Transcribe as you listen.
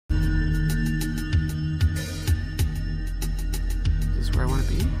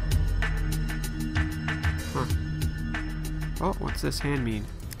be. Huh. Oh, what's this hand mean?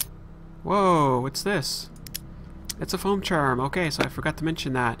 Whoa, what's this? It's a foam charm. Okay, so I forgot to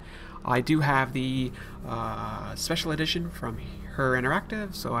mention that. I do have the special edition from Her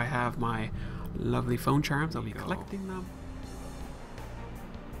Interactive, so I have my lovely foam charms. I'll be collecting them.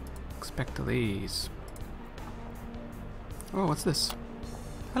 Expect these. Oh, what's this?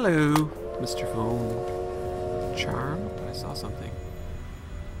 Hello, Mr. Foam Charm. I saw something.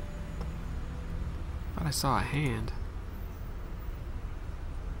 Thought I saw a hand.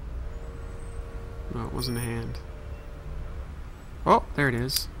 No, it wasn't a hand. Oh, there it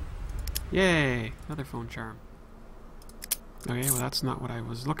is. Yay! Another phone charm. Okay, well that's not what I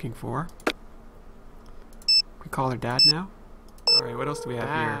was looking for. We call her Dad now? Alright, what else do we have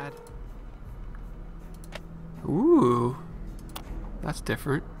here? Ooh! That's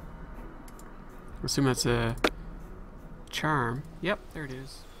different. I assume that's a charm. Yep, there it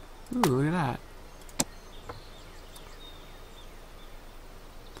is. Ooh, look at that.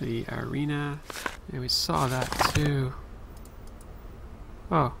 The arena. Yeah, we saw that too.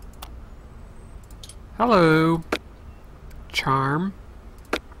 Oh. Hello. Charm.